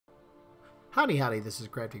Howdy, howdy, this is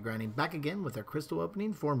Crafty Grinding back again with our crystal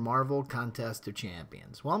opening for Marvel Contest of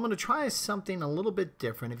Champions. Well, I'm going to try something a little bit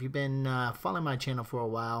different. If you've been following my channel for a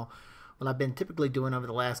while, what I've been typically doing over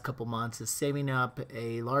the last couple months is saving up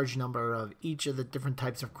a large number of each of the different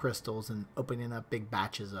types of crystals and opening up big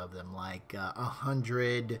batches of them, like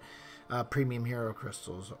 100 premium hero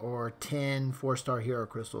crystals, or 10 4-star hero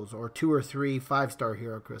crystals, or 2 or 3 5-star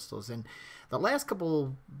hero crystals. And the last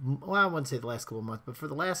couple, well, I wouldn't say the last couple of months, but for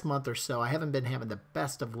the last month or so, I haven't been having the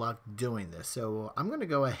best of luck doing this. So I'm going to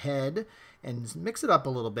go ahead and mix it up a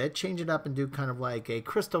little bit, change it up, and do kind of like a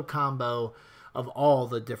crystal combo of all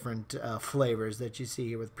the different flavors that you see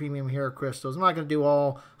here with premium hero crystals. I'm not going to do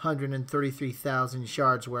all 133,000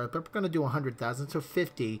 shards worth, but we're going to do 100,000, so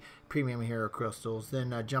 50 premium hero crystals.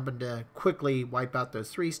 Then jump into quickly wipe out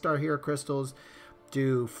those 3-star hero crystals,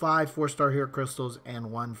 do 5 4-star hero crystals,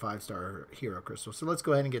 and 1 5-star hero crystal. So let's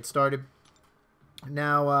go ahead and get started.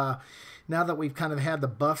 Now, now that we've kind of had the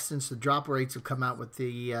buff since the drop rates have come out with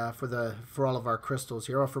the for all of our crystals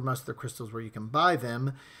here, or for most of the crystals where you can buy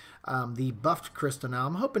them, the buffed crystal. Now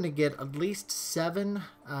I'm hoping to get at least 7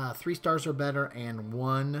 3 stars or better, and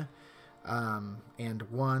one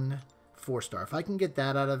 4-star. If I can get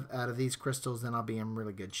that out of these crystals, then I'll be in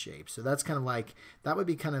really good shape. So that's kind of like, that would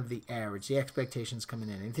be kind of the average, the expectations coming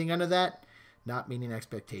in. Anything under that, not meeting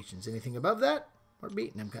expectations. Anything above that, we're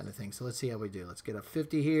beating them, kind of thing. So let's see how we do. Let's get a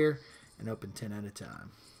 50 here and open 10 at a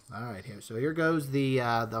time. All right, here. So here goes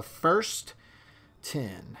the first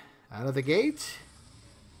 10 out of the gate.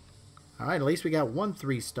 All right, at least we got 1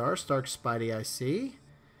 3-star. Stark Spidey, I see.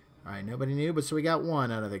 All right, nobody knew, but so we got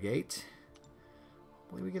 1 out of the gate.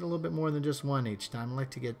 I believe we get a little bit more than just 1 each time. I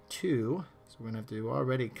like to get 2, so we're going to have to do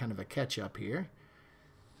already kind of a catch-up here.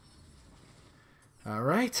 All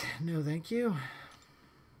right, no thank you.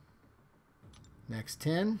 Next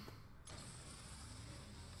 10.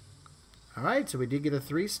 All right, so we did get a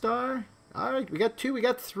 3-star. All right, we got 2. We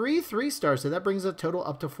got 3 3-stars, so that brings the total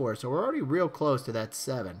up to 4. So we're already real close to that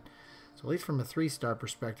 7. So at least from a 3-star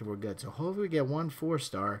perspective, we're good. So hopefully we get 1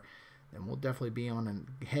 4-star. Then we'll definitely be on and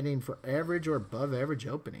heading for average or above average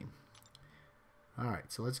opening. All right,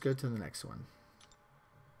 so let's go to the next one.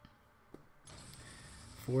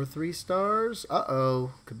 4 3-stars.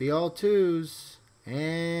 Uh-oh, could be all 2s.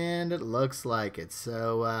 And it looks like it.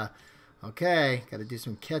 So, okay, got to do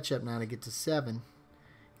some catch-up now to get to 7.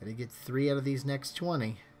 Got to get 3 out of these next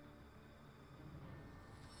 20.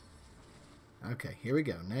 Okay, here we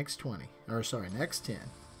go. Next 20. Or, sorry, next 10.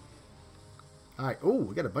 All right. Oh,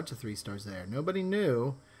 we got a bunch of 3-stars there. Nobody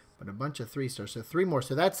knew, but a bunch of 3-stars. So 3 more.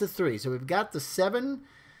 So that's the 3. So we've got the 7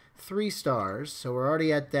 3-stars. So we're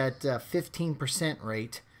already at that 15%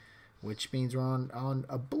 rate, which means we're on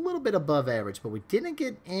a little bit above average. But we didn't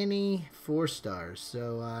get any 4-stars.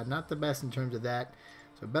 So not the best in terms of that.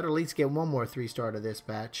 So better at least get 1 more 3-star to this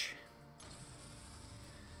batch.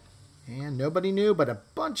 And nobody knew, but a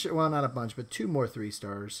bunch, well, not a bunch, but 2 more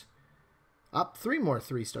 3-stars. Up 3 more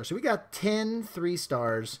 3-stars. So we got 10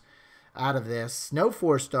 3-stars out of this. No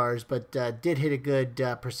 4-stars, but did hit a good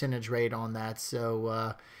percentage rate on that.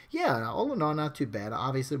 So, yeah, all in all, not too bad.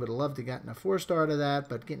 Obviously, would have loved to have gotten a 4-star out of that,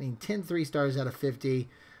 but getting 10 3-stars out of 50,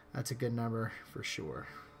 that's a good number for sure.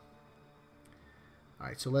 All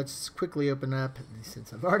right, so let's quickly open up.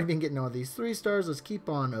 Since I've already been getting all these 3-stars, let's keep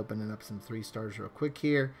on opening up some 3-stars real quick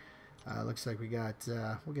here. Looks like we got,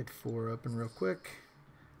 we'll get 4 open real quick.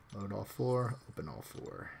 Load all 4, open all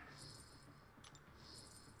 4.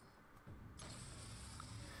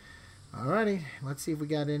 Alrighty, let's see if we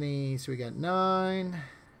got any. So we got 9.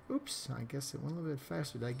 Oops, I guess it went a little bit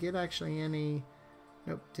faster. Did I get actually any?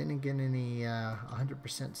 Nope, didn't get any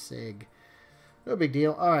 100% SIG. No big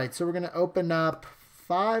deal. Alright, so we're going to open up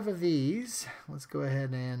 5 of these. Let's go ahead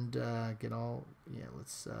and get all, yeah,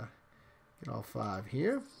 let's get all 5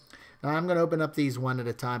 here. Now I'm going to open up these one at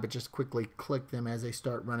a time, but just quickly click them as they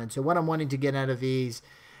start running. So what I'm wanting to get out of these,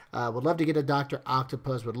 would love to get a Dr.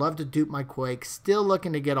 Octopus, would love to dupe my Quake, still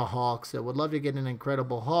looking to get a Hulk, so would love to get an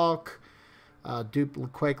Incredible Hulk,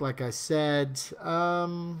 dupe Quake like I said,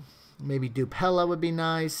 maybe dupe Hela would be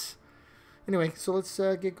nice. Anyway, so let's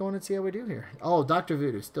get going and see how we do here. Oh, Dr.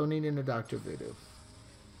 Voodoo, still needing a Dr. Voodoo.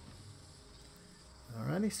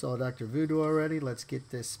 Alrighty, saw Dr. Voodoo already. Let's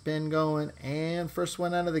get this spin going. And first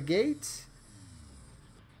one out of the gate,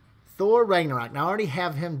 Thor Ragnarok. Now I already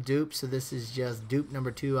have him duped, so this is just dupe number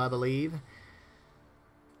 2, I believe.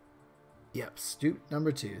 Yep, dupe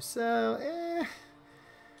number 2. So,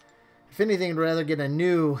 if anything, I'd rather get a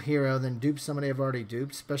new hero than dupe somebody I've already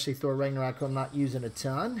duped, especially Thor Ragnarok, who I'm not using a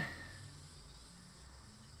ton.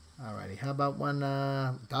 Alrighty, how about one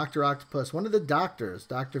Dr. Octopus? One of the doctors.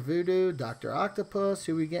 Dr. Voodoo, Dr. Octopus.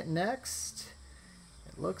 Who we get next?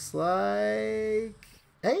 It looks like...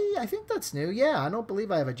 Hey, I think that's new. Yeah, I don't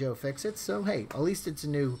believe I have a Joe Fix-It. So, hey, at least it's a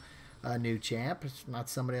new champ. It's not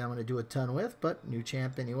somebody I'm going to do a ton with, but new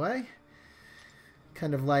champ anyway.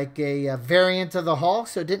 Kind of like a variant of the Hulk,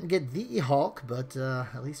 so it didn't get the Hulk, but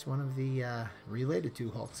at least one of the related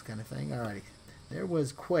to Hulks kind of thing. Alrighty, there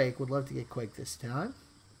was Quake. Would love to get Quake this time.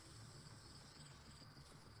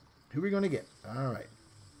 Who are we going to get? Alright.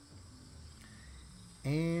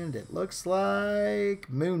 And it looks like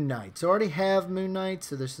Moon Knight. So I already have Moon Knight,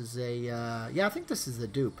 so this is a... yeah, I think this is the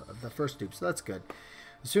dupe, of the first dupe, so that's good.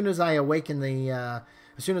 As soon as I awaken the...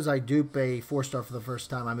 as soon as I dupe a 4-star for the first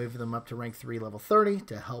time, I move them up to rank 3, level 30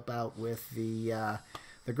 to help out with the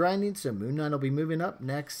grinding. So Moon Knight will be moving up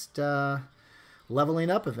next leveling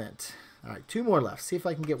up event. Alright, 2 more left. See if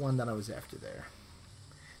I can get one that I was after there.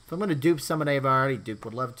 If I'm going to dupe somebody I've already duped,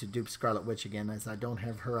 would love to dupe Scarlet Witch again, as I don't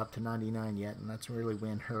have her up to 99 yet, and that's really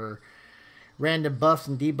when her random buffs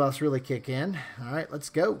and debuffs really kick in. Alright, let's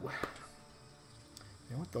go.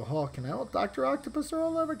 And what the Hulk? Can I help Dr. Octopus or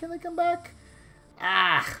all over? Can they come back?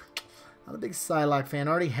 Ah! Not a big Psylocke fan.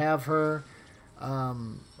 I already have her.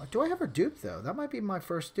 Do I have her duped, though? That might be my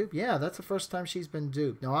first dupe. Yeah, that's the first time she's been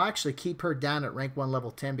duped. Now, I actually keep her down at rank 1, level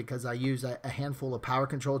 10 because I use a handful of power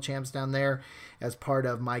control champs down there as part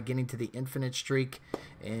of my getting to the infinite streak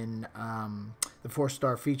in the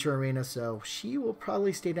 4-star feature arena. So she will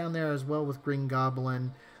probably stay down there as well with Green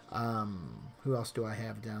Goblin. Who else do I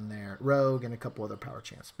have down there? Rogue and a couple other power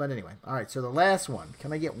champs. But anyway, all right, so the last one.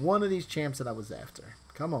 Can I get one of these champs that I was after?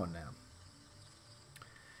 Come on now.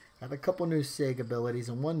 I have a couple new SIG abilities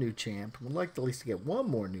and 1 new champ. Would like at least to get 1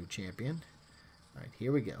 more new champion. All right,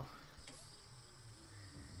 here we go.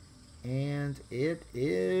 And it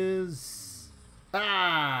is...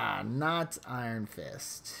 not Iron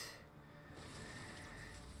Fist.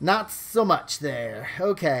 Not so much there.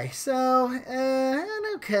 Okay, so, and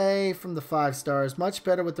okay from the 5 stars. Much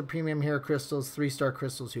better with the premium hero crystals, 3-star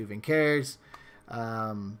crystals, who even cares?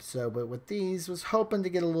 But with these, was hoping to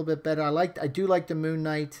get a little bit better. I do like the Moon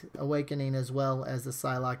Knight Awakening as well as the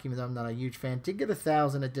Psylocke, even though I'm not a huge fan. Did get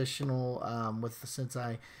 1,000 additional, since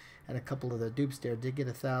I had a couple of the dupes there, did get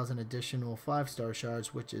 1,000 additional 5-star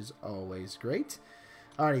shards, which is always great.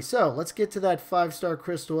 Alrighty, so let's get to that 5-star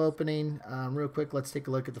crystal opening. Real quick, let's take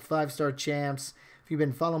a look at the 5-star champs. If you've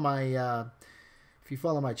been following my, if you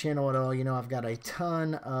follow my channel at all, you know I've got a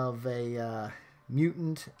ton of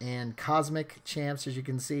mutant and cosmic champs, as you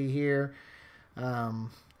can see here.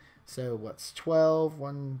 So what's 12?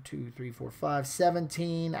 1, 2, 3, 4, 5,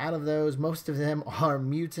 17. Out of those, most of them are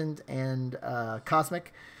mutant and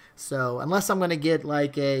cosmic. So unless I'm going to get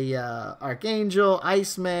like a Archangel,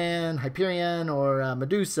 Iceman, Hyperion, or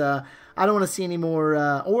Medusa, I don't want to see any more.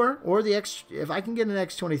 Or the X. If I can get an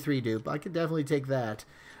X23 dupe, I could definitely take that.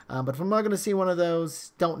 But if I'm not going to see one of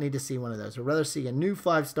those, don't need to see one of those. I'd rather see a new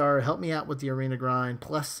 5-star, help me out with the arena grind,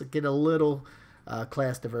 plus get a little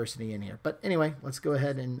class diversity in here. But anyway, let's go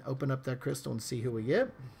ahead and open up that crystal and see who we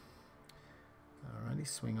get. Alrighty,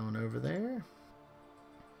 swing on over there.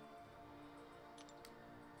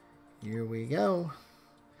 Here we go.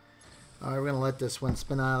 Alright, we're going to let this one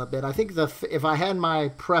spin out a bit. I think if I had my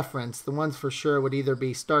preference, the ones for sure would either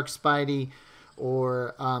be Stark Spidey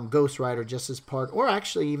or Ghost Rider, just as part, or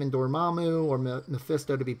actually even Dormammu or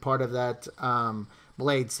Mephisto to be part of that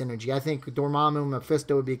Blade synergy. I think Dormammu and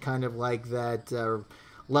Mephisto would be kind of like that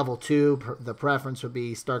level 2. The preference would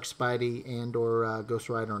be Stark Spidey and or Ghost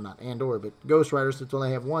Rider, or not and or, but Ghost Rider, since we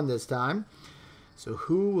only have 1 this time. So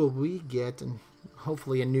who will we get? And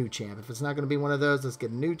hopefully a new champ. If it's not going to be one of those, let's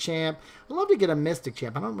get a new champ. I'd love to get a Mystic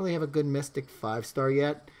champ. I don't really have a good Mystic 5-star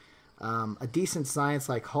yet. A decent Science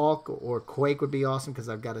like Hulk or Quake would be awesome because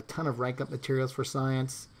I've got a ton of rank up materials for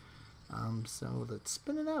Science. So let's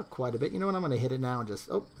spin it out quite a bit. You know what? I'm going to hit it now and just...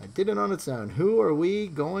 Oh, I did it on its own. Who are we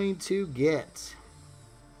going to get?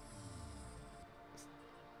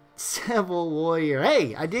 Civil Warrior.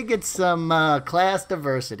 Hey, I did get some class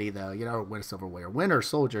diversity, though. You know, Civil Warrior. Winter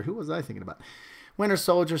Soldier. Who was I thinking about? Winter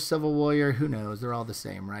Soldier, Civil Warrior. Who knows? They're all the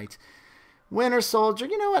same, right? Winter Soldier,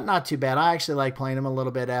 you know what? Not too bad. I actually like playing him a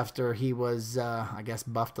little bit after he was, I guess,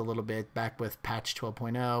 buffed a little bit back with patch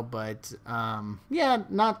 12.0. But, yeah,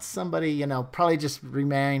 not somebody, you know, probably just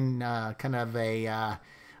remain kind of a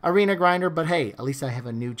arena grinder. But, hey, at least I have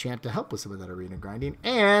a new champ to help with some of that arena grinding.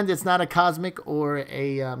 And it's not a cosmic or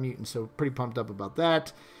a mutant, so pretty pumped up about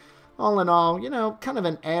that. All in all, you know, kind of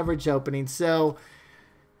an average opening. So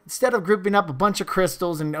instead of grouping up a bunch of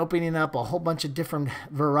crystals and opening up a whole bunch of different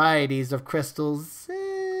varieties of crystals,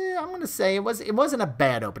 I'm going to say it wasn't a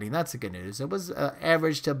bad opening. That's the good news. It was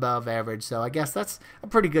average to above average, so I guess that's a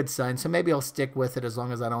pretty good sign. So maybe I'll stick with it as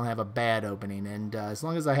long as I don't have a bad opening, and as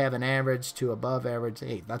long as I have an average to above average,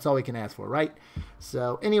 hey, that's all we can ask for, right?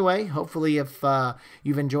 So anyway, hopefully if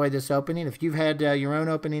you've enjoyed this opening, if you've had your own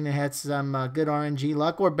opening and had some good RNG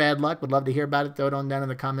luck or bad luck, would love to hear about it. Throw it on down in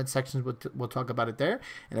the comment sections. We'll talk about it there.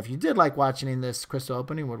 And if you did like watching this crystal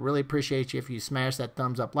opening, would really appreciate you if you smash that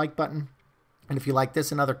thumbs up like button. And if you like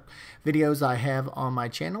this and other videos I have on my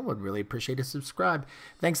channel, would really appreciate a subscribe.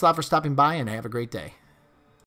 Thanks a lot for stopping by, and have a great day.